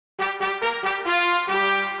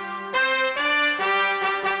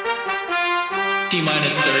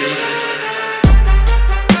T-minus 30.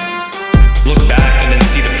 Look back and then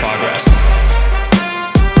see the progress.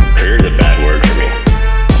 Career's a bad word for me.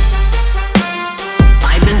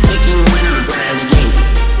 I've been picking winners out of the gate.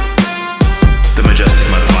 The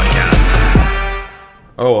Majestic Mud Podcast.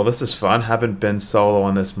 Oh, well, this is fun. Haven't been solo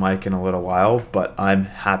on this mic in a little while, but I'm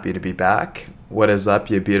happy to be back. What is up,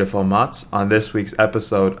 you beautiful mutts? On this week's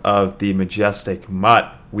episode of The Majestic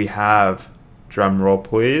Mutt, we have, drum roll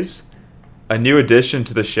please, a new addition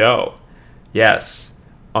to the show. Yes,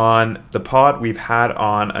 on the pod, we've had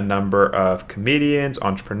on a number of comedians,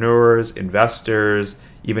 entrepreneurs, investors,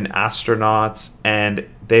 even astronauts, and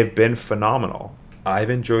they've been phenomenal. I've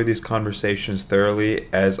enjoyed these conversations thoroughly,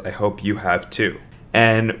 as I hope you have too.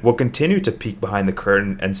 And we'll continue to peek behind the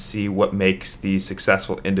curtain and see what makes these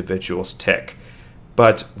successful individuals tick.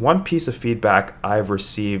 But one piece of feedback I've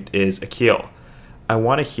received is, Akil, I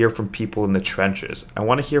want to hear from people in the trenches. I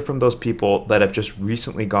want to hear from those people that have just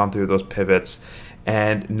recently gone through those pivots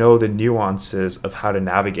and know the nuances of how to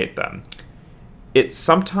navigate them. It's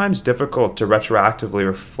sometimes difficult to retroactively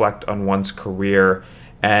reflect on one's career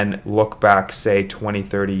and look back, say, 20,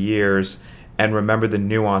 30 years and remember the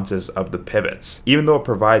nuances of the pivots. Even though it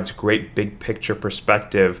provides great big picture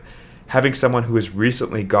perspective, having someone who has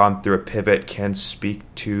recently gone through a pivot can speak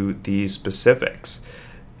to these specifics.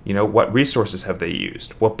 You know, what resources have they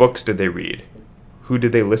used? What books did they read? Who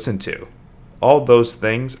did they listen to? All those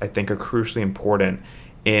things I think are crucially important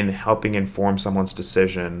in helping inform someone's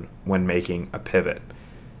decision when making a pivot.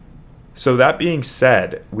 So that being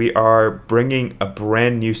said, we are bringing a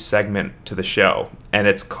brand new segment to the show, and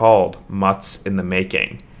it's called Mutts in the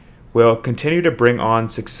Making. We'll continue to bring on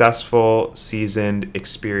successful, seasoned,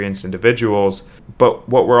 experienced individuals, but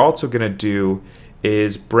what we're also going to do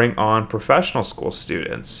is bring on professional school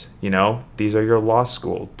students. You know, these are your law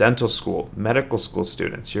school, dental school, medical school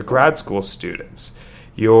students, your grad school students,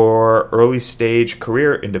 your early stage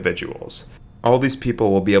career individuals. All these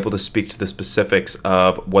people will be able to speak to the specifics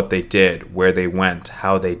of what they did, where they went,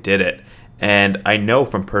 how they did it. And I know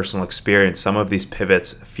from personal experience, some of these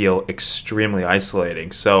pivots feel extremely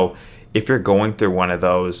isolating. So if you're going through one of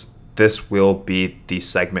those, this will be the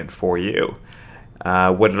segment for you.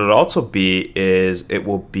 What it'll also be is it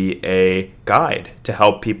will be a guide to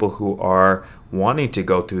help people who are wanting to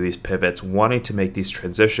go through these pivots, wanting to make these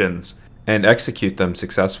transitions, and execute them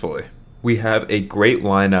successfully. We have a great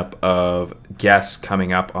lineup of guests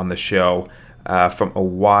coming up on the show from a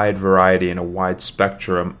wide variety and a wide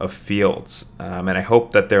spectrum of fields. And I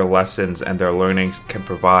hope that their lessons and their learnings can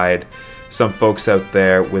provide some folks out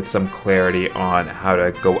there with some clarity on how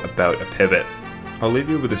to go about a pivot. I'll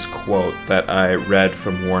leave you with this quote that I read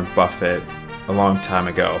from Warren Buffett a long time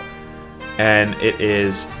ago. And it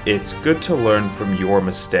is, it's good to learn from your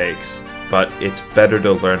mistakes, but it's better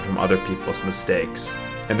to learn from other people's mistakes.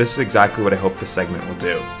 And this is exactly what I hope this segment will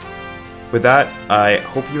do. With that, I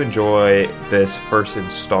hope you enjoy this first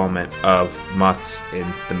installment of Mutts in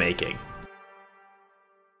the Making.